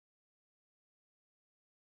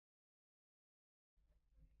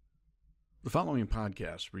The following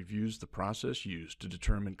podcast reviews the process used to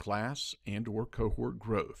determine class and/or cohort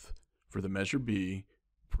growth for the Measure B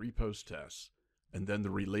pre-post tests, and then the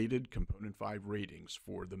related Component 5 ratings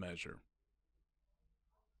for the measure.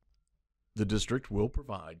 The district will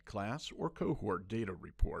provide class or cohort data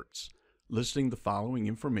reports listing the following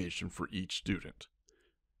information for each student: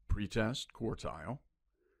 pre-test quartile,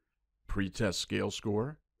 pre-test scale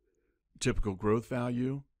score, typical growth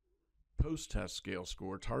value, post-test scale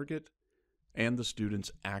score target, and the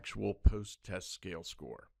student's actual post-test scale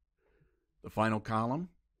score. The final column,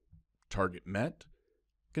 target met,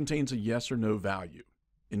 contains a yes or no value,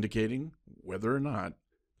 indicating whether or not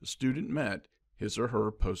the student met his or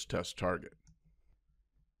her post-test target.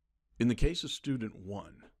 In the case of student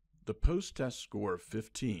 1, the post-test score of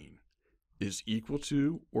 15 is equal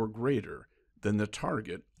to or greater than the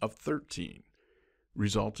target of 13,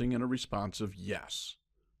 resulting in a response of yes,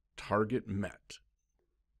 target met.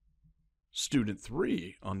 Student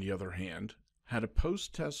 3, on the other hand, had a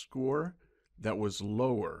post-test score that was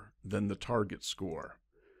lower than the target score,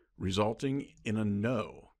 resulting in a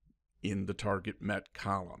no in the target met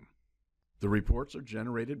column. The reports are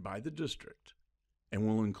generated by the district and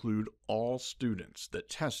will include all students that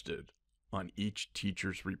tested on each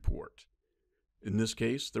teacher's report. In this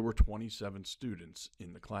case, there were 27 students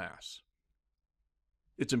in the class.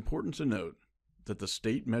 It's important to note that the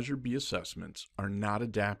state Measure B assessments are not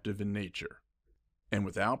adaptive in nature, and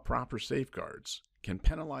without proper safeguards can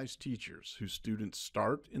penalize teachers whose students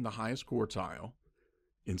start in the highest quartile,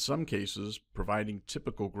 in some cases providing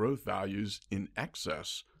typical growth values in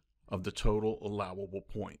excess of the total allowable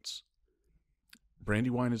points.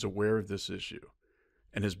 Brandywine is aware of this issue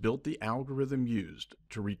and has built the algorithm used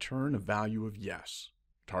to return a value of yes,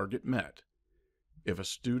 target met, if a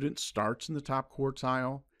student starts in the top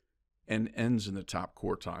quartile and ends in the top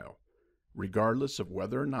quartile, regardless of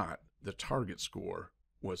whether or not the target score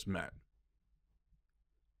was met.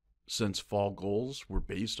 Since fall goals were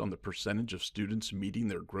based on the percentage of students meeting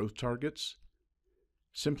their growth targets,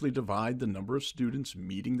 simply divide the number of students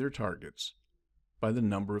meeting their targets by the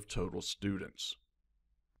number of total students.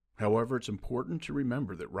 However, it's important to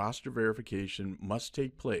remember that roster verification must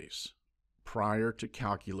take place prior to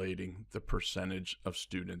calculating the percentage of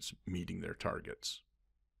students meeting their targets.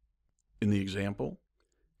 In the example,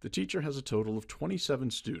 the teacher has a total of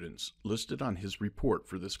 27 students listed on his report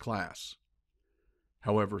for this class.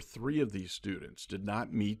 However, 3 of these students did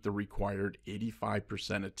not meet the required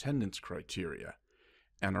 85% attendance criteria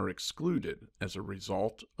and are excluded as a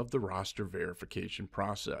result of the roster verification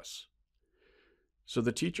process. So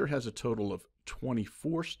the teacher has a total of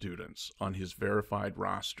 24 students on his verified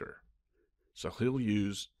roster. So he'll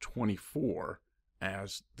use 24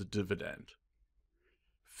 as the dividend.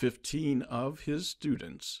 15 of his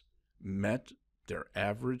students met their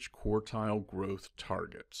average quartile growth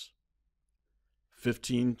targets.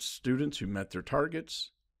 15 students who met their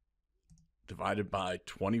targets divided by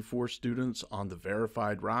 24 students on the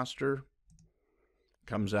verified roster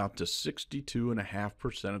comes out to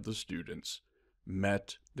 62.5% of the students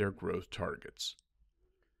met their growth targets.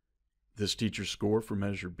 This teacher's score for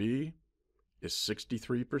Measure B is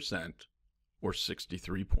 63%, or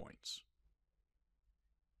 63 points.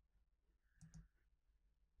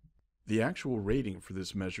 The actual rating for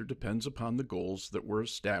this measure depends upon the goals that were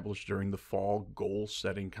established during the fall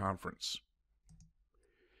goal-setting conference.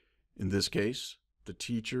 In this case, the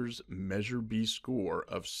teacher's Measure B score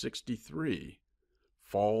of 63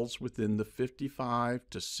 falls within the 55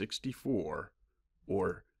 to 64,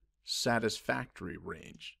 or satisfactory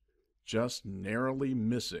range, just narrowly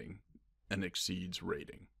missing an exceeds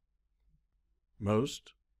rating.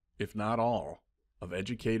 Most, if not all, of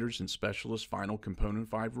educators and specialists' final Component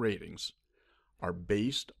 5 ratings are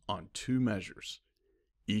based on 2 measures,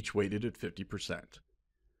 each weighted at 50%.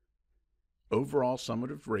 Overall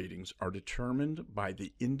summative ratings are determined by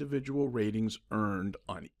the individual ratings earned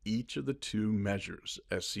on each of the 2 measures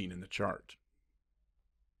as seen in the chart.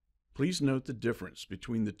 Please note the difference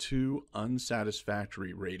between the 2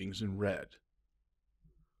 unsatisfactory ratings in red.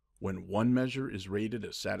 When one measure is rated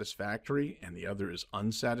as satisfactory and the other is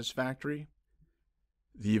unsatisfactory,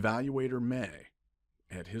 the evaluator may,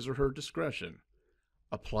 at his or her discretion,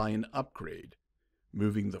 apply an upgrade,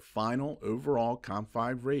 moving the final overall Comp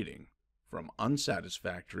 5 rating from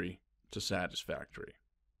unsatisfactory to satisfactory.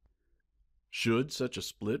 Should such a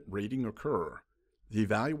split rating occur, the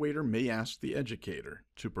evaluator may ask the educator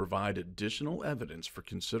to provide additional evidence for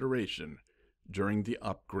consideration during the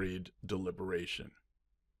upgrade deliberation.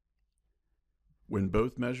 When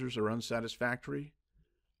both measures are unsatisfactory,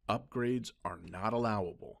 upgrades are not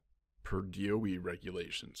allowable per DOE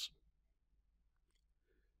regulations.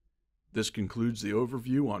 This concludes the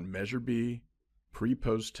overview on Measure B,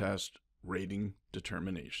 pre-post test rating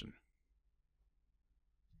determination.